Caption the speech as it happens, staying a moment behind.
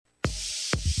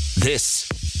This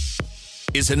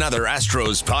is another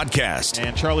Astros podcast.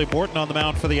 And Charlie Morton on the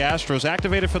mound for the Astros,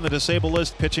 activated from the disabled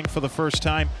list, pitching for the first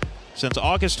time since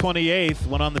August 28th,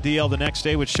 went on the DL the next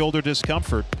day with shoulder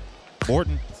discomfort.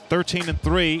 Morton,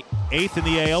 13-3, 8th in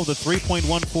the AL, the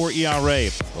 3.14 ERA.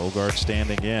 Bogaerts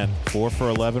standing in, 4 for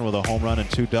 11 with a home run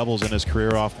and 2 doubles in his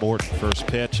career off Morton. First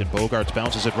pitch, and Bogaerts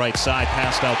bounces it right side,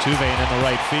 past Altuve and in the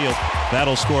right field.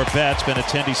 That'll score Betts.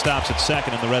 Benintendi stops at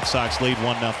second, and the Red Sox lead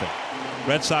 1-0.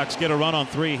 Red Sox get a run on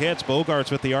 3 hits. Bogaerts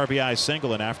with the RBI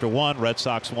single, and after 1, Red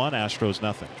Sox 1, Astros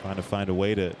nothing. Trying to find a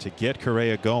way to get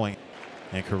Correa going.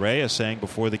 And Correa saying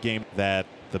before the game that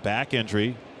the back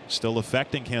injury still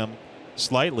affecting him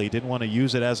slightly. Didn't want to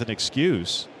use it as an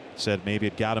excuse. Said maybe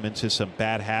it got him into some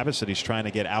bad habits that he's trying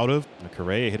to get out of. And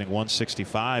Correa hitting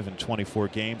 165 in 24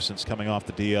 games since coming off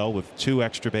the DL with 2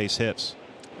 extra base hits.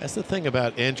 That's the thing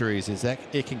about injuries, is that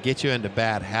it can get you into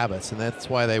bad habits, and that's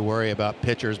why they worry about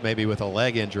pitchers maybe with a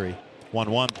leg injury.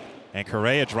 1-1. And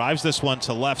Correa drives this one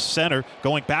to left center.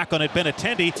 Going back on it,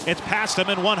 Benintendi. It's past him,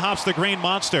 and one hops the green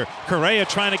monster. Correa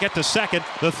trying to get to second.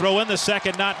 The throw in the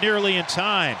second, not nearly in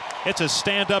time. It's a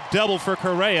stand-up double for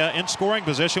Correa in scoring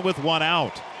position with 1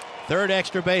 out. 3rd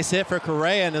extra base hit for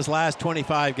Correa in his last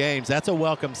 25 games. That's a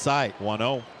welcome sight.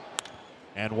 1-0.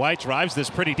 And White drives this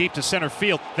pretty deep to center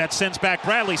field. That sends back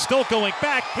Bradley, still going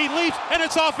back. He leaps, and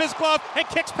it's off his glove and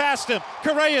kicks past him.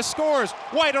 Correa scores.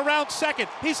 White around second.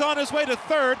 He's on his way to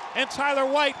third, and Tyler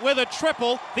White with a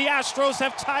triple. The Astros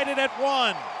have tied it at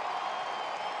 1.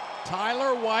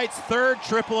 Tyler White's 3rd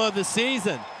triple of the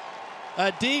season.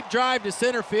 A deep drive to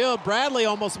center field. Bradley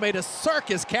almost made a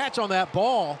circus catch on that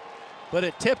ball, but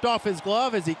it tipped off his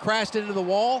glove as he crashed into the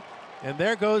wall. And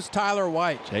there goes Tyler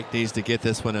White. Jake needs to get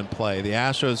this one in play. The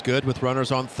Astros good with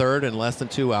runners on third and less than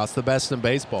 2 outs. The best in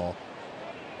baseball.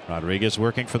 Rodriguez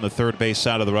working from the third base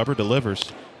side of the rubber,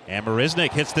 delivers. And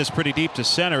Marisnick hits this pretty deep to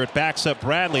center. It backs up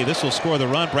Bradley. This will score the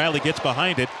run. Bradley gets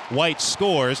behind it. White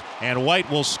scores, and White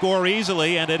will score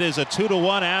easily, and it is a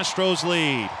 2-1 Astros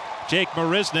lead. Jake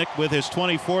Marisnick with his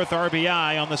 24th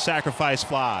RBI on the sacrifice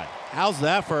fly. How's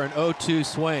that for an 0-2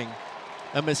 swing?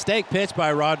 A mistake pitch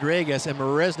by Rodriguez, and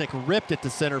Marisnick ripped it to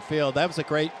center field. That was a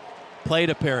great plate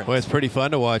appearance. Well, it's pretty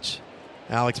fun to watch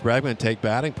Alex Bregman take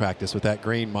batting practice with that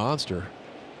green monster.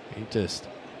 He just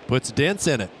puts dents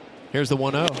in it. Here's the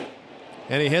 1-0.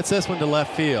 And he hits this one to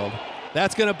left field.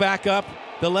 That's going to back up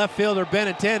the left fielder,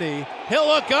 Benintendi. He'll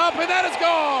look up, and that is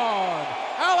gone!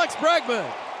 Alex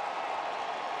Bregman.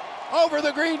 Over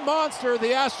the green monster,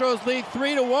 the Astros lead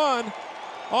 3-1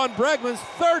 on Bregman's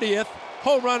 30th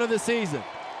home run of the season.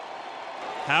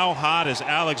 How hot is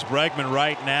Alex Bregman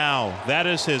right now? That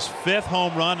is his 5th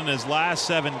home run in his last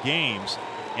 7 games,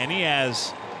 and he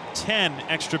has 10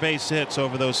 extra base hits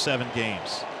over those 7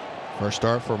 games. First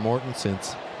start for Morton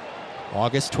since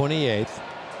August 28th.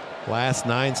 Last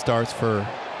 9 starts for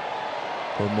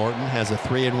Morton. Has a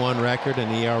 3-1 record,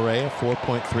 an ERA of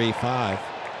 4.35.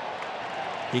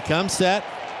 He comes set.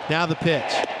 Now the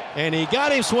pitch. And he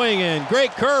got him swinging.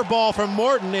 Great curveball from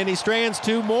Morton, and he strands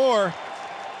 2 more.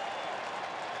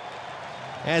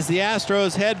 As the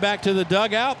Astros head back to the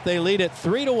dugout, they lead it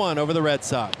 3-1 over the Red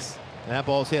Sox. That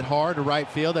ball's hit hard to right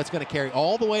field. That's going to carry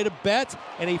all the way to Betts,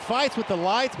 and he fights with the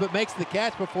lights but makes the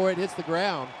catch before it hits the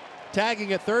ground.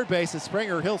 Tagging at third base is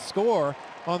Springer. He'll score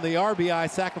on the RBI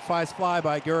sacrifice fly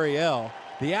by Gurriel.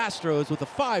 The Astros with a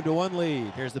 5-1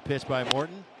 lead. Here's the pitch by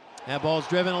Morton. That ball's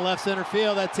driven to left center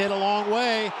field. That's hit a long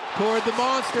way toward the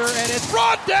monster, and it's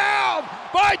brought down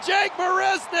by Jake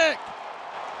Marisnick.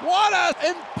 What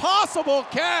an impossible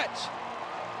catch.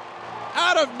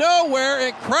 Out of nowhere,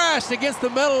 it crashed against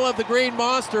the middle of the green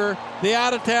monster, the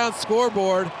out-of-town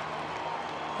scoreboard.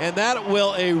 And that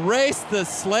will erase the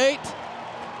slate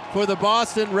for the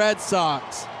Boston Red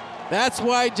Sox. That's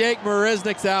why Jake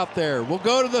Marisnick's out there. We'll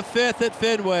go to the 5th at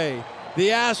Fenway. The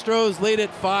Astros lead it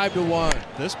 5-1.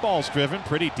 This ball's driven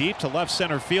pretty deep to left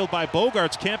center field by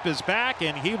Bogaerts. Kemp is back,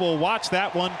 and he will watch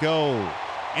that one go.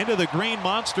 Into the green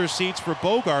monster seats for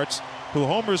Bogaerts, who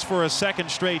homers for a 2nd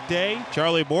straight day.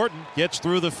 Charlie Morton gets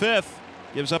through the 5th,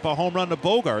 gives up a home run to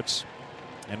Bogaerts.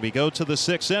 And we go to the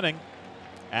 6th inning.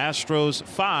 Astros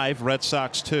 5, Red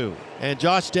Sox 2. And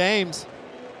Josh James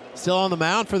still on the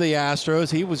mound for the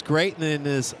Astros. He was great in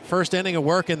his first inning of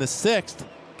work in the 6th,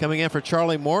 coming in for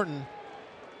Charlie Morton.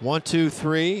 1, 2,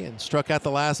 3, and struck out the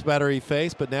last batter he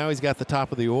faced, but now he's got the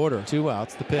top of the order. 2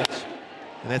 outs, the pitch.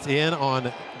 And that's in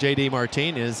on J.D.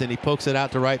 Martinez, and he pokes it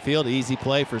out to right field. Easy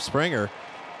play for Springer.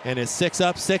 And it's 6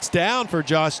 up, 6 down for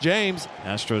Josh James.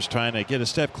 Astros trying to get a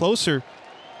step closer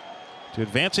to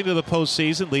advancing to the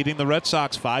postseason, leading the Red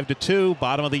Sox 5-2.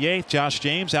 Bottom of the 8th, Josh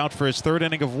James out for his 3rd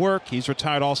inning of work. He's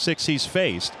retired all 6 he's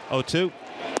faced. 0-2.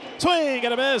 Swing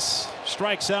and a miss.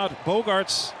 Strikes out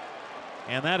Bogaerts.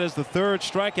 And that is the third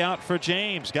strikeout for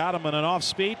James. Got him on an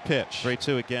off-speed pitch.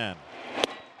 3-2 again.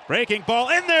 Breaking ball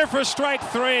in there for strike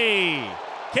 3.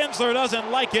 Kinsler doesn't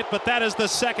like it, but that is the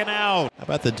second out. How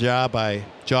about the job by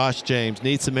Josh James?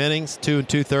 Needs some innings, 2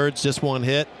 2/3, just 1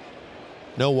 hit.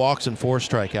 No walks and 4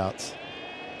 strikeouts.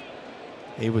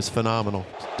 He was phenomenal.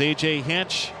 DJ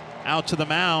Hinch out to the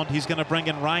mound. He's going to bring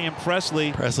in Ryan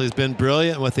Pressly. Pressly's been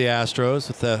brilliant with the Astros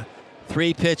with the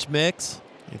 3-pitch mix.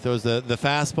 He throws the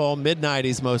fastball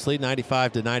mid-90s mostly,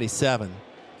 95 to 97.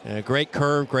 And a great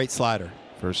curve, great slider.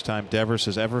 First time Devers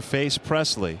has ever faced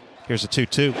Pressly. Here's a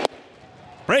 2-2.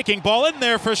 Breaking ball in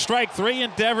there for strike 3,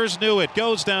 and Devers knew it.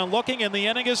 Goes down looking, and the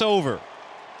inning is over.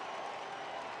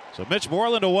 So Mitch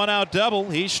Moreland, a 1-out double.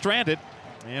 He's stranded.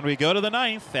 And we go to the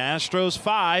 9th. Astros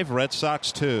 5, Red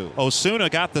Sox 2. Osuna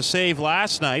got the save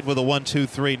last night with a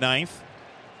 1-2-3 9th.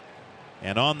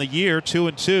 And on the year,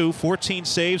 2-2, 14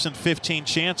 saves and 15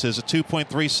 chances, a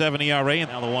 2.37 ERA, and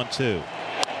now the 1-2.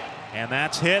 And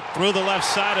that's hit through the left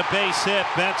side, a base hit.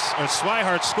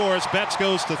 Swihart scores. Betts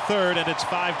goes to third, and it's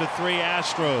 5-3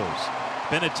 Astros.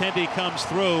 Benintendi comes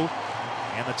through,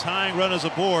 and the tying run is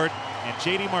aboard. And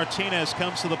J.D. Martinez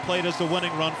comes to the plate as the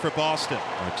winning run for Boston.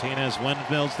 Martinez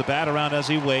windmills the bat around as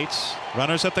he waits.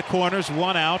 Runners at the corners,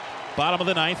 1 out. Bottom of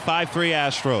the 9th, 5-3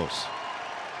 Astros.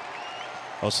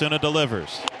 Osuna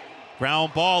delivers.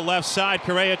 Ground ball left side.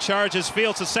 Correa charges,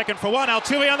 fields to second for 1.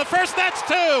 Altuve on the first. That's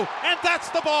 2, and that's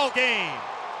the ball game.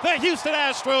 The Houston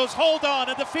Astros hold on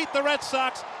and defeat the Red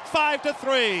Sox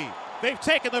 5-3. They've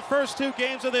taken the first 2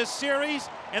 games of this series,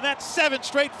 and that's 7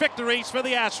 straight victories for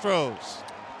the Astros.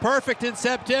 Perfect in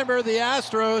September, the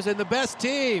Astros and the best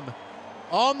team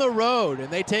on the road, and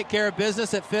they take care of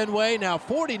business at Fenway. Now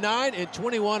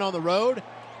 49-21 on the road,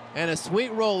 and a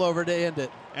sweet rollover to end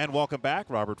it. And welcome back.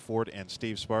 Robert Ford and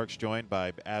Steve Sparks joined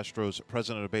by Astros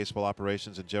President of Baseball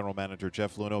Operations and General Manager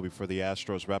Jeff Luhnow before the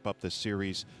Astros wrap up this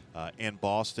series in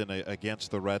Boston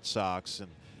against the Red Sox. And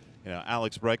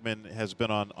Alex Bregman has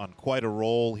been on quite a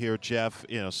roll here, Jeff.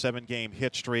 7-game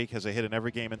hit streak, has a hit in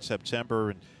every game in September,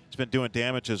 and he's been doing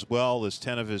damage as well, as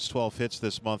 10 of his 12 hits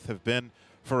this month have been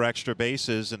for extra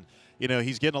bases. And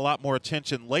he's getting a lot more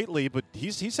attention lately, but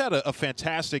he's had a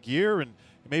fantastic year, and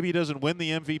maybe he doesn't win the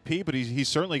MVP, but he's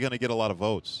certainly going to get a lot of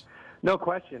votes. No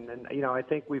question. And, I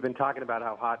think we've been talking about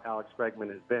how hot Alex Bregman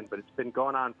has been, but it's been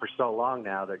going on for so long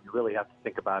now that you really have to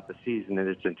think about the season in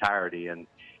its entirety. And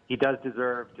he does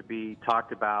deserve to be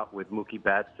talked about with Mookie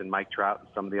Betts and Mike Trout and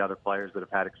some of the other players that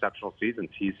have had exceptional seasons.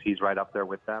 He's right up there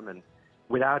with them. And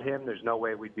without him, there's no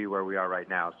way we'd be where we are right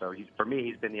now. So for me,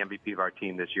 he's been the MVP of our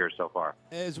team this year so far.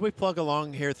 As we plug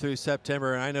along here through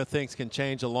September, and I know things can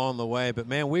change along the way, but,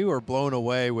 man, we were blown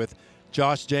away with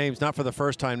Josh James, not for the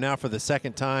first time, now for the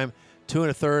second time, 2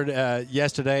 1/3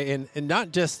 yesterday. And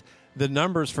not just the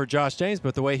numbers for Josh James,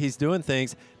 but the way he's doing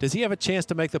things. Does he have a chance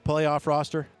to make the playoff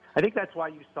roster? I think that's why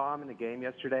you saw him in the game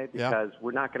yesterday, because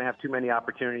we're not going to have too many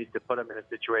opportunities to put him in a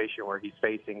situation where he's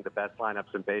facing the best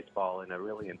lineups in baseball in a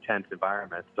really intense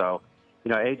environment. So,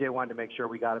 AJ wanted to make sure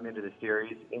we got him into the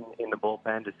series in the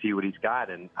bullpen to see what he's got,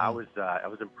 and I was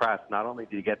impressed. Not only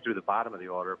did he get through the bottom of the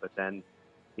order, but then,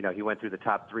 he went through the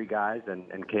top 3 guys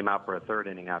and came out for a 3rd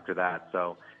inning after that.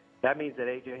 So that means that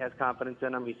AJ has confidence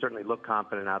in him. He certainly looked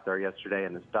confident out there yesterday,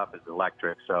 and the stuff is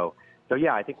electric. So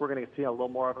yeah, I think we're going to see a little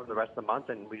more of him the rest of the month,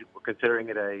 and we're considering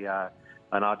it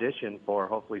an audition for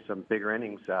hopefully some bigger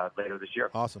innings later this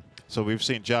year. Awesome. So we've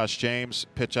seen Josh James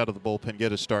pitch out of the bullpen,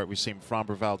 get a start. We've seen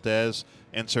Framber Valdez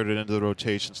inserted into the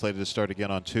rotation, slated to start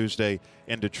again on Tuesday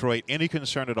in Detroit. Any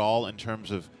concern at all in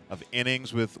terms of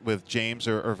innings with James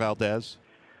or Valdez?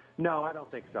 No, I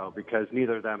don't think so, because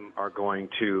neither of them are going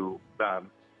to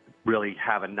really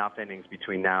have enough innings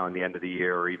between now and the end of the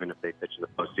year, or even if they pitch in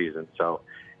the postseason. So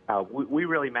we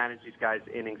really manage these guys'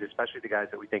 innings, especially the guys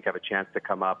that we think have a chance to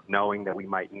come up, knowing that we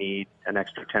might need an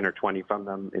extra 10 or 20 from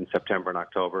them in September and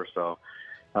October. So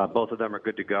both of them are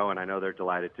good to go, and I know they're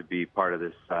delighted to be part of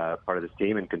this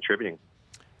team and contributing.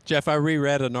 Jeff, I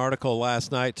reread an article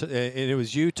last night, and it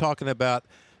was you talking about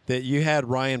that you had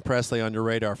Ryan Pressly on your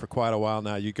radar for quite a while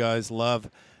now. You guys love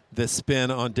the spin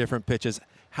on different pitches.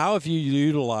 How have you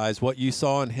utilized what you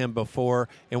saw in him before,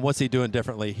 and what's he doing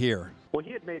differently here? Well,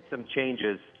 he had made some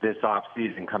changes this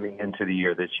offseason coming into the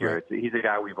year this year. Right. He's a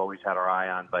guy we've always had our eye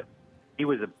on, but he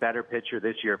was a better pitcher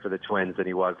this year for the Twins than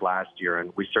he was last year,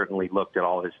 and we certainly looked at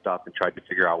all his stuff and tried to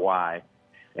figure out why.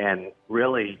 And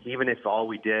really, even if all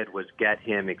we did was get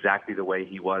him exactly the way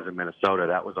he was in Minnesota,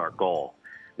 that was our goal.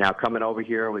 Now, coming over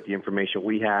here with the information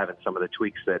we have and some of the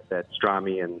tweaks that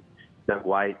Strami and Doug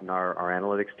White and our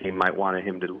analytics team might want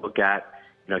him to look at,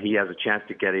 he has a chance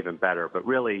to get even better. But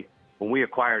really, when we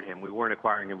acquired him, we weren't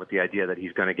acquiring him with the idea that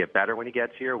he's going to get better when he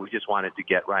gets here. We just wanted to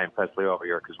get Ryan Pressly over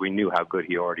here because we knew how good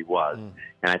he already was.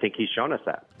 And I think he's shown us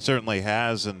that. Certainly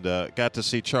has, and got to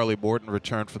see Charlie Morton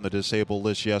return from the disabled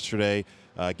list yesterday,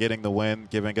 getting the win,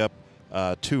 giving up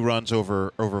 2 runs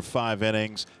over 5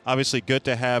 innings. Obviously good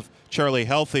to have Charlie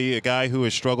healthy, a guy who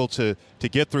has struggled to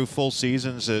get through full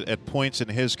seasons at points in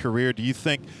his career. Do you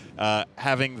think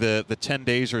having the 10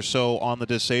 days or so on the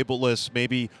disabled list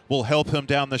maybe will help him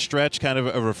down the stretch, kind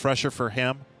of a refresher for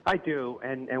him? I do,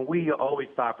 and we always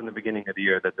thought from the beginning of the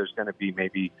year that there's going to be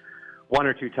maybe 1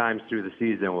 or 2 times through the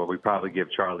season where we probably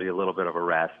give Charlie a little bit of a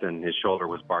rest, and his shoulder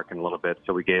was barking a little bit,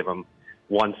 so we gave him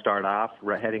one start off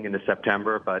heading into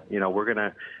September. But we're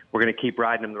gonna keep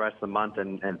riding him the rest of the month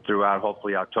and throughout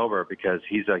hopefully October, because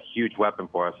he's a huge weapon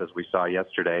for us, as we saw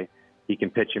yesterday. He can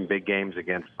pitch in big games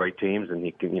against great teams, and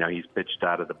he can he's pitched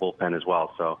out of the bullpen as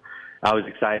well. So I was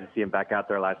excited to see him back out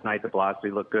there last night. The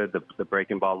velocity looked good, the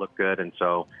breaking ball looked good, and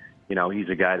so he's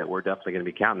a guy that we're definitely going to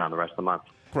be counting on the rest of the month.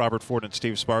 Robert Ford and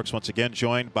Steve Sparks once again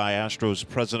joined by Astros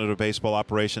President of Baseball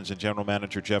Operations and General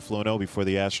Manager Jeff Luhnow before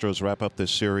the Astros wrap up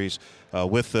this series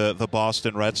with the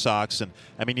Boston Red Sox. And,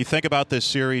 I mean, you think about this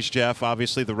series, Jeff,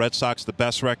 obviously the Red Sox, the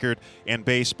best record in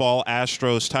baseball.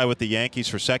 Astros tie with the Yankees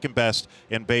for second best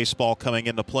in baseball coming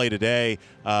into play today.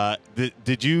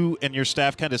 Did you and your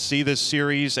staff kind of see this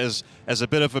series as a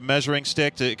bit of a measuring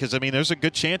stick? Because, I mean, there's a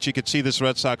good chance you could see this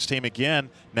Red Sox team again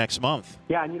next month.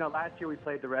 Yeah, and, last year we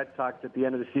played the Red Sox at the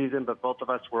end of the season, but both of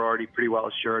us were already pretty well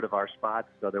assured of our spots,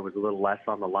 so there was a little less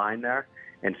on the line there.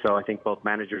 And so I think both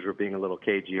managers were being a little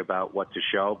cagey about what to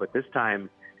show. But this time,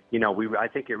 I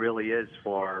think it really is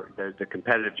for the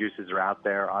competitive juices are out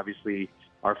there. Obviously,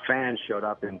 our fans showed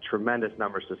up in tremendous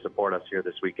numbers to support us here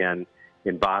this weekend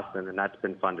in Boston, and that's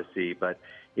been fun to see. But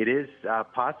it is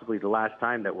possibly the last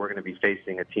time that we're going to be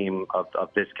facing a team of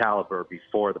this caliber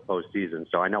before the postseason.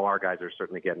 So I know our guys are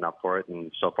certainly getting up for it,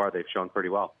 and so far they've shown pretty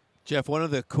well. Jeff, one of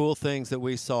the cool things that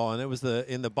we saw, and it was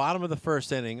in the bottom of the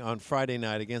first inning on Friday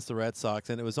night against the Red Sox,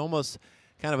 and it was almost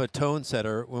kind of a tone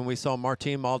setter when we saw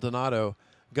Martin Maldonado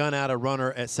gun out a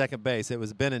runner at second base. It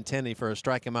was Benintendi for a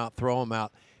strike him out, throw him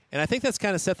out. And I think that's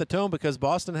kind of set the tone because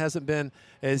Boston hasn't been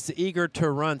as eager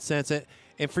to run since it.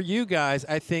 And for you guys,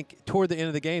 I think toward the end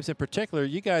of the games in particular,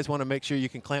 you guys want to make sure you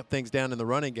can clamp things down in the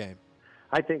running game.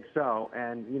 I think so.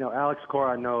 And, Alex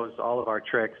Cora knows all of our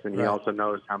tricks, and he also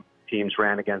knows how teams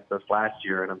ran against us last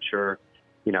year, and I'm sure,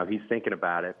 he's thinking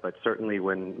about it. But certainly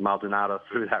when Maldonado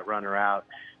threw that runner out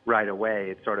right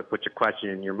away, it sort of puts a question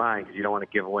in your mind because you don't want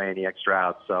to give away any extra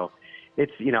outs. So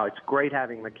it's great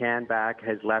having McCann back,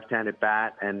 his left-handed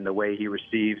bat, and the way he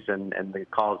receives and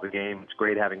calls the game. It's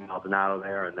great having Maldonado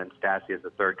there, and then Stassi as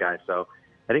the third guy. So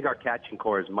I think our catching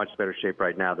core is in much better shape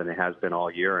right now than it has been all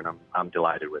year, and I'm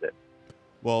delighted with it.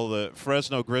 Well, the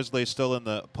Fresno Grizzlies still in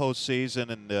the postseason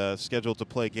and scheduled to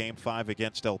play Game 5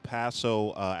 against El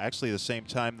Paso, actually the same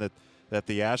time that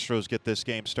the Astros get this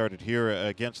game started here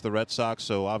against the Red Sox.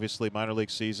 So obviously minor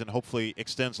league season hopefully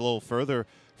extends a little further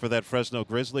for that Fresno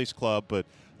Grizzlies club. But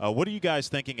what are you guys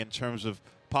thinking in terms of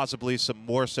possibly some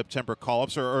more September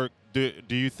call-ups, or do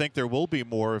you think there will be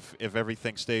more if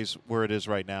everything stays where it is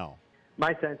right now?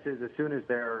 My sense is as soon as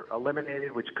they're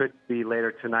eliminated, which could be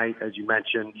later tonight, as you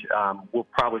mentioned, we'll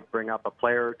probably bring up a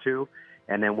player or two,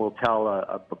 and then we'll tell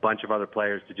a bunch of other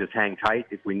players to just hang tight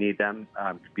if we need them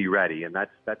to be ready. And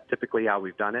that's typically how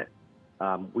we've done it.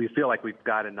 We feel like we've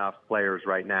got enough players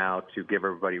right now to give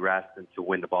everybody rest and to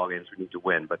win the ball games we need to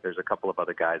win. But there's a couple of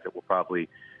other guys that we'll probably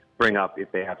bring up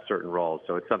if they have certain roles.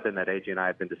 So it's something that AJ and I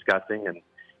have been discussing, and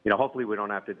hopefully we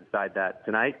don't have to decide that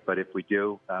tonight, but if we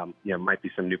do, might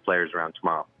be some new players around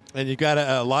tomorrow. And you've got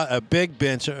a big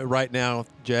bench right now,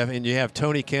 Jeff, and you have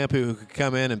Tony Kemp who could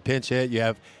come in and pinch hit. You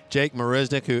have Jake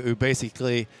Marisnick who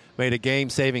basically made a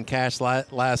game-saving catch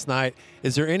last night.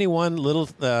 Is there any one little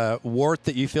wart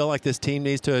that you feel like this team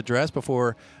needs to address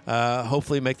before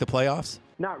hopefully make the playoffs?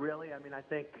 Not really. I mean, I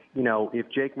think, if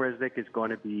Jake Marisnick is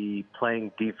going to be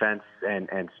playing defense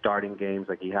and starting games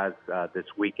like he has this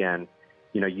weekend,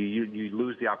 you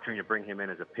lose the opportunity to bring him in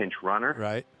as a pinch runner.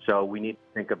 Right. So we need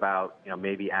to think about,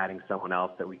 maybe adding someone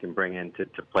else that we can bring in to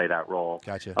play that role.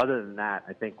 Gotcha. Other than that,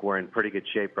 I think we're in pretty good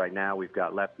shape right now. We've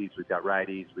got lefties, we've got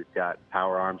righties, we've got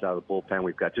power arms out of the bullpen.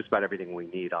 We've got just about everything we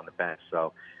need on the bench.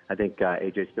 So I think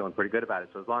AJ's feeling pretty good about it.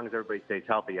 So as long as everybody stays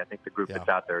healthy, I think the group that's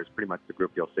out there is pretty much the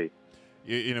group you'll see.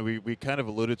 We kind of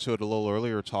alluded to it a little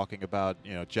earlier, talking about,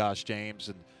 Josh James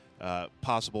and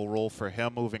possible role for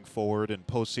him moving forward and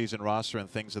postseason roster and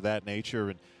things of that nature.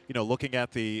 And, looking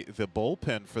at the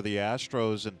bullpen for the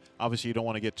Astros, and obviously you don't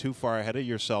want to get too far ahead of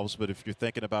yourselves, but if you're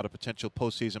thinking about a potential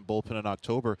postseason bullpen in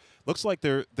October, looks like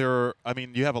you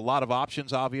have a lot of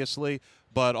options, obviously,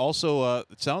 but also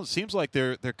seems like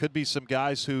there could be some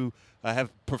guys who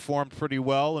have performed pretty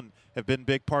well and have been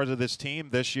big parts of this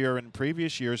team this year and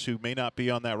previous years who may not be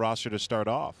on that roster to start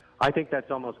off. I think that's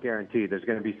almost guaranteed. There's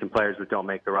going to be some players that don't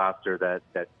make the roster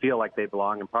that feel like they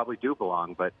belong and probably do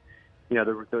belong, but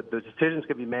the decisions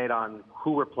can be made on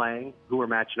who we're playing, who we're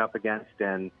matching up against,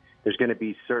 and there's going to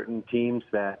be certain teams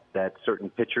that certain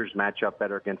pitchers match up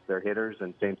better against their hitters,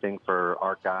 and same thing for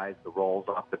our guys, the roles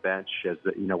off the bench,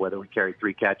 whether we carry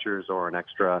 3 catchers or an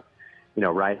extra,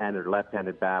 right-handed or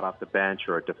left-handed bat off the bench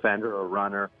or a defender or a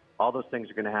runner. All those things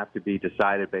are going to have to be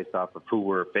decided based off of who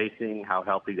we're facing, how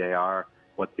healthy they are,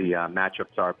 what the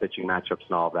matchups are, pitching matchups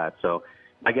and all of that. So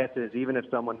my guess is even if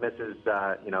someone misses,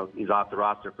 he's off the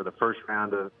roster for the first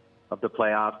round of the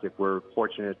playoffs, if we're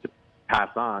fortunate to pass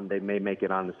on, they may make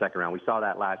it on the second round. We saw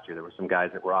that last year. There were some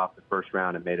guys that were off the first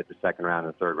round and made it the second round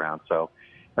and third round. So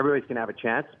everybody's going to have a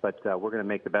chance, but we're going to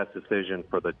make the best decision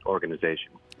for the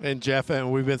organization. And, Jeff,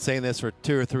 and we've been saying this for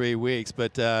 2 or 3 weeks,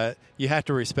 but you have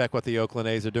to respect what the Oakland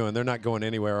A's are doing. They're not going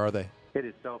anywhere, are they? It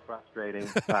is so frustrating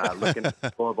looking at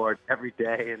the scoreboard every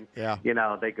day, and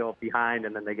they go behind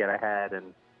and then they get ahead,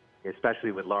 and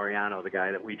especially with Laureano, the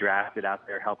guy that we drafted out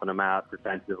there helping them out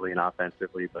defensively and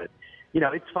offensively. But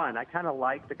it's fun. I kind of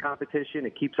like the competition.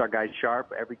 It keeps our guys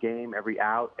sharp. Every game, every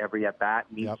out, every at bat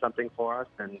means something for us,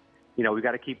 and we've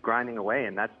got to keep grinding away,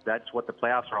 and that's what the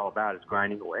playoffs are all about, is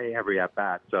grinding away every at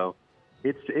bat. So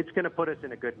it's going to put us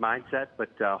in a good mindset,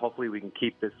 but hopefully we can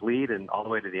keep this lead and all the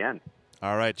way to the end.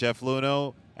 All right, Jeff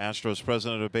Luhnow, Astros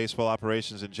President of Baseball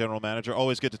Operations and General Manager.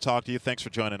 Always good to talk to you. Thanks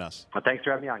for joining us. Well, thanks for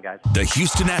having me on, guys. The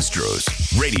Houston Astros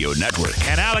Radio Network.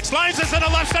 And Alex lines us into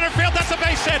left center field. That's a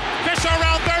base hit. Fisher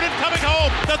around third and coming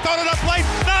home. The throw to the plate.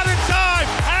 Not in time.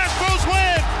 Astros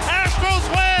win. Astros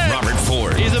win. Robert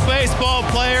Ford. He's a baseball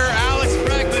player. Alex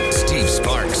Bregman. Steve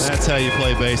Sparks. That's how you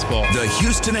play baseball. The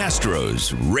Houston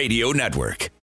Astros Radio Network.